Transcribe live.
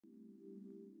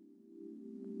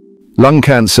Lung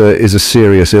cancer is a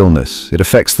serious illness. It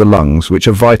affects the lungs, which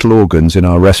are vital organs in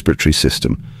our respiratory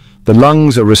system. The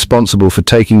lungs are responsible for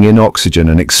taking in oxygen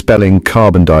and expelling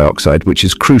carbon dioxide, which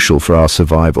is crucial for our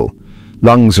survival.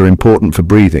 Lungs are important for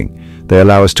breathing. They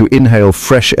allow us to inhale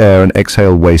fresh air and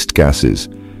exhale waste gases.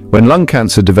 When lung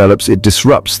cancer develops, it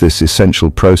disrupts this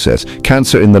essential process.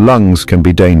 Cancer in the lungs can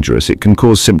be dangerous. It can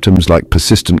cause symptoms like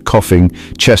persistent coughing,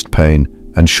 chest pain,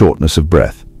 and shortness of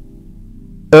breath.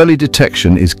 Early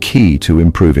detection is key to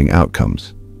improving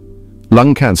outcomes.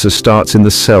 Lung cancer starts in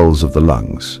the cells of the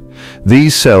lungs.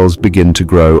 These cells begin to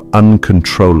grow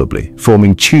uncontrollably,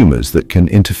 forming tumors that can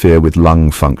interfere with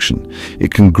lung function.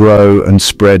 It can grow and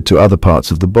spread to other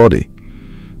parts of the body.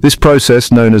 This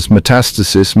process, known as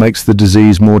metastasis, makes the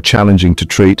disease more challenging to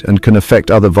treat and can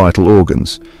affect other vital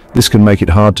organs. This can make it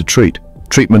hard to treat.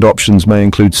 Treatment options may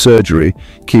include surgery,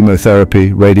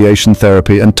 chemotherapy, radiation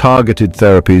therapy, and targeted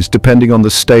therapies depending on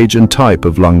the stage and type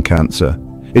of lung cancer.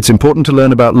 It's important to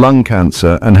learn about lung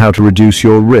cancer and how to reduce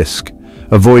your risk.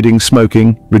 Avoiding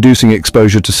smoking, reducing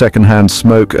exposure to secondhand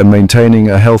smoke, and maintaining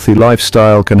a healthy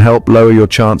lifestyle can help lower your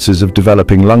chances of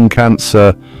developing lung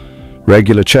cancer.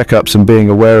 Regular checkups and being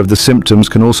aware of the symptoms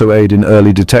can also aid in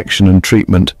early detection and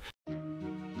treatment.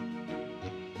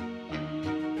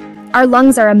 Our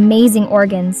lungs are amazing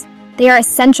organs. They are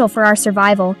essential for our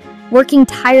survival, working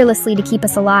tirelessly to keep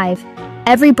us alive.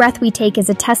 Every breath we take is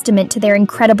a testament to their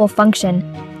incredible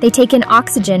function. They take in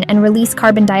oxygen and release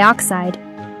carbon dioxide.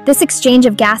 This exchange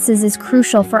of gases is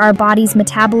crucial for our body's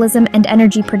metabolism and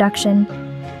energy production.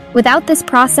 Without this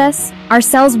process, our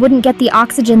cells wouldn't get the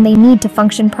oxygen they need to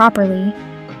function properly.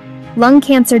 Lung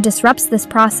cancer disrupts this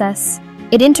process.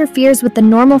 It interferes with the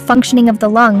normal functioning of the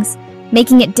lungs,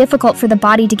 making it difficult for the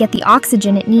body to get the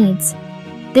oxygen it needs.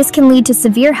 This can lead to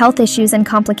severe health issues and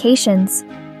complications.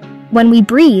 When we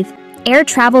breathe, air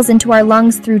travels into our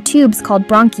lungs through tubes called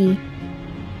bronchi.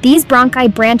 These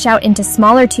bronchi branch out into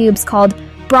smaller tubes called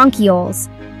bronchioles,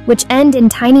 which end in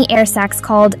tiny air sacs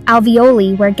called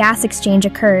alveoli where gas exchange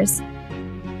occurs.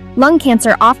 Lung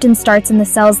cancer often starts in the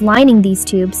cells lining these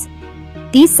tubes.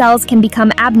 These cells can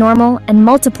become abnormal and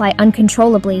multiply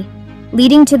uncontrollably,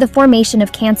 leading to the formation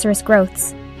of cancerous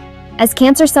growths. As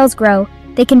cancer cells grow,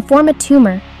 they can form a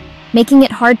tumor, making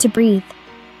it hard to breathe.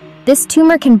 This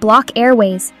tumor can block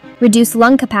airways, reduce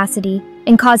lung capacity,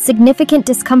 and cause significant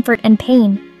discomfort and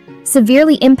pain,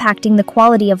 severely impacting the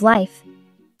quality of life.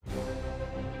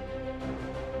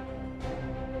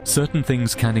 Certain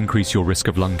things can increase your risk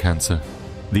of lung cancer.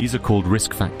 These are called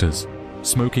risk factors.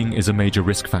 Smoking is a major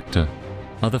risk factor.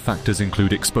 Other factors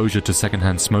include exposure to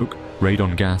secondhand smoke,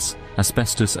 radon gas,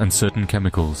 asbestos, and certain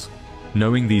chemicals.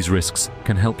 Knowing these risks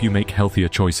can help you make healthier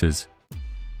choices.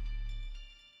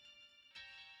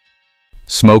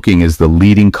 Smoking is the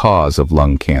leading cause of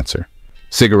lung cancer.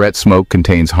 Cigarette smoke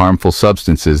contains harmful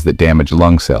substances that damage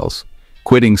lung cells.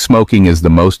 Quitting smoking is the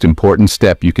most important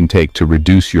step you can take to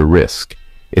reduce your risk.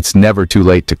 It's never too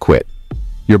late to quit.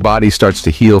 Your body starts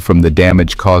to heal from the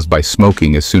damage caused by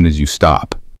smoking as soon as you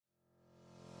stop.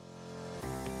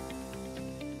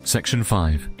 Section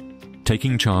 5.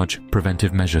 Taking charge,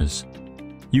 preventive measures.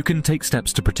 You can take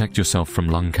steps to protect yourself from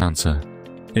lung cancer.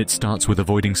 It starts with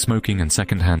avoiding smoking and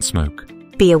secondhand smoke.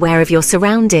 Be aware of your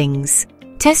surroundings.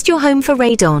 Test your home for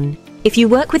radon. If you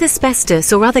work with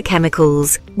asbestos or other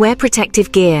chemicals, wear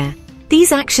protective gear.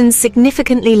 These actions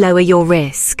significantly lower your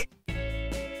risk.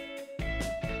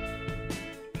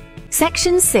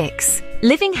 Section 6.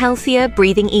 Living healthier,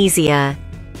 breathing easier.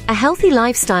 A healthy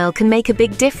lifestyle can make a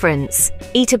big difference.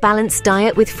 Eat a balanced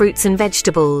diet with fruits and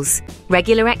vegetables.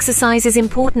 Regular exercise is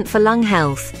important for lung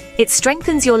health. It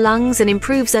strengthens your lungs and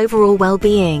improves overall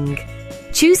well-being.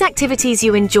 Choose activities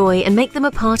you enjoy and make them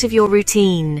a part of your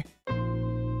routine.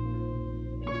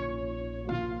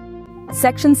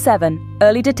 Section 7.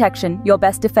 Early detection, your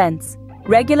best defense.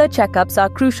 Regular checkups are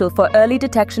crucial for early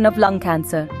detection of lung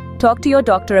cancer. Talk to your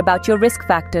doctor about your risk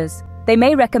factors. They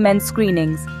may recommend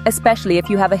screenings, especially if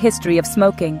you have a history of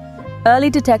smoking.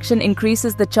 Early detection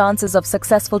increases the chances of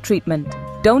successful treatment.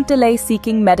 Don't delay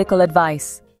seeking medical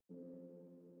advice.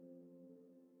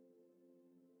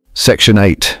 Section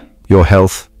 8. Your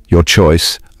health, your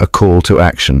choice, a call to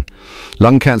action.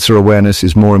 Lung cancer awareness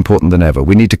is more important than ever.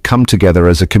 We need to come together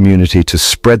as a community to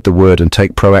spread the word and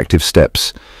take proactive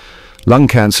steps. Lung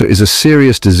cancer is a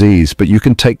serious disease, but you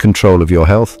can take control of your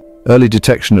health. Early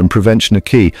detection and prevention are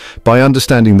key. By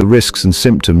understanding the risks and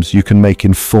symptoms, you can make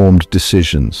informed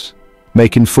decisions.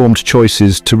 Make informed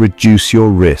choices to reduce your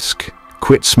risk.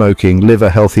 Quit smoking, live a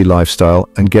healthy lifestyle,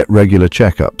 and get regular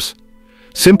checkups.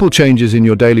 Simple changes in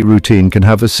your daily routine can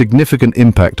have a significant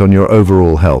impact on your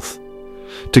overall health.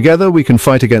 Together, we can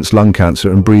fight against lung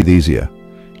cancer and breathe easier.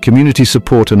 Community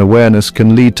support and awareness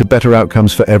can lead to better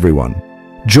outcomes for everyone.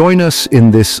 Join us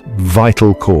in this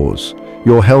vital cause.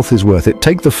 Your health is worth it.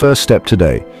 Take the first step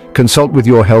today. Consult with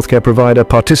your healthcare provider,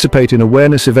 participate in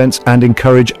awareness events, and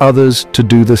encourage others to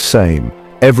do the same.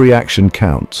 Every action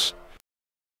counts.